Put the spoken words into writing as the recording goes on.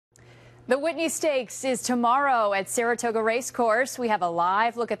The Whitney Stakes is tomorrow at Saratoga Racecourse. We have a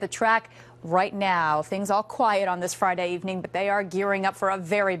live look at the track right now. Things all quiet on this Friday evening, but they are gearing up for a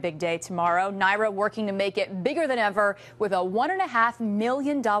very big day tomorrow. NYRA working to make it bigger than ever with a $1.5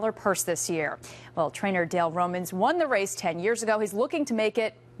 million purse this year. Well, trainer Dale Romans won the race 10 years ago. He's looking to make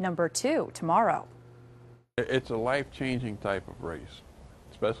it number 2 tomorrow. It's a life-changing type of race,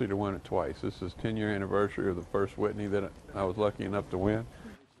 especially to win it twice. This is 10-year anniversary of the first Whitney that I was lucky enough to win.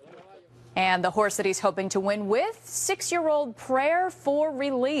 And the horse that he's hoping to win with, 6-year-old Prayer for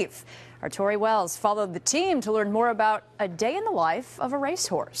Relief. Our Tori Wells followed the team to learn more about a day in the life of a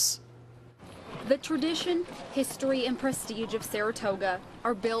racehorse. The tradition, history, and prestige of Saratoga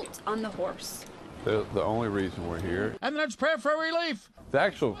are built on the horse. The only reason we're here. And that's Prayer for Relief. The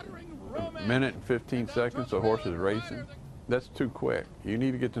actual minute and 15 seconds a horse is racing, that's too quick. You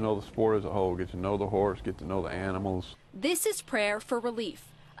need to get to know the sport as a whole, get to know the horse, get to know the animals. This is Prayer for Relief,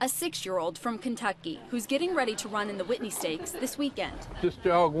 a 6-year-old from Kentucky who's getting ready to run in the Whitney Stakes this weekend. Just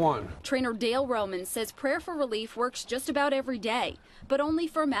jog one. Trainer Dale Romans says Prayer for Relief works just about every day, but only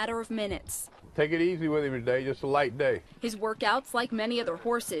for a matter of minutes. Take it easy with him today, just a light day. His workouts, like many other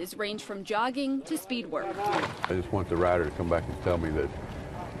horses, range from jogging to speed work. I just want the rider to come back and tell me that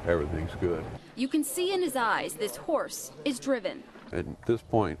everything's good. You can see in his eyes this horse is driven. At this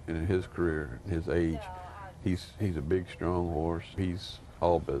point in his career, his age, he's a big, strong horse. He's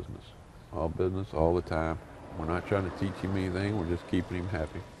all business all the time. We're not trying to teach him anything, we're just keeping him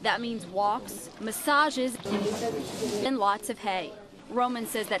happy. That means walks, massages, and lots of hay. Roman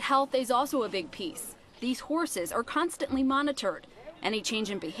says that health is also a big piece. These horses are constantly monitored. Any change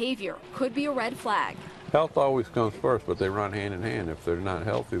in behavior could be a red flag. Health always comes first, but they run hand in hand. If they're not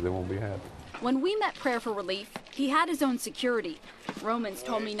healthy, they won't be happy. When we met Prayer for Relief, he had his own security. Romans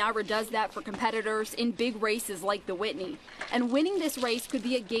told me NYRA does that for competitors in big races like the Whitney. And winning this race could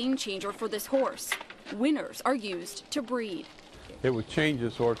be a game changer for this horse. Winners are used to breed. It would change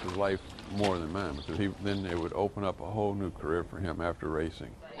this horse's life more than mine, because then it would open up a whole new career for him after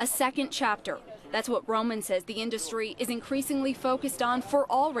racing. A second chapter. That's what Roman says the industry is increasingly focused on for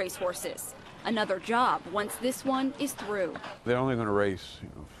all racehorses. Another job once this one is through. They're only going to race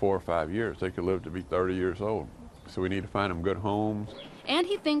 4 or 5 years. They could live to be 30 years old. So we need to find them good homes. And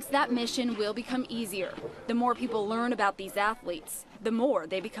he thinks that mission will become easier. The more people learn about these athletes, the more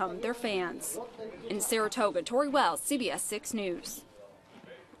they become their fans. In Saratoga, Tori Wells, CBS 6 News.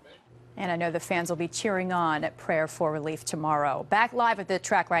 And I know the fans will be cheering on at Prayer for Relief tomorrow. Back live at the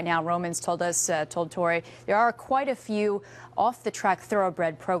track right now, Romans told Tori, there are quite a few off-the-track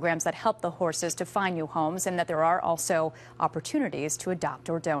thoroughbred programs that help the horses to find new homes, and that there are also opportunities to adopt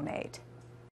or donate.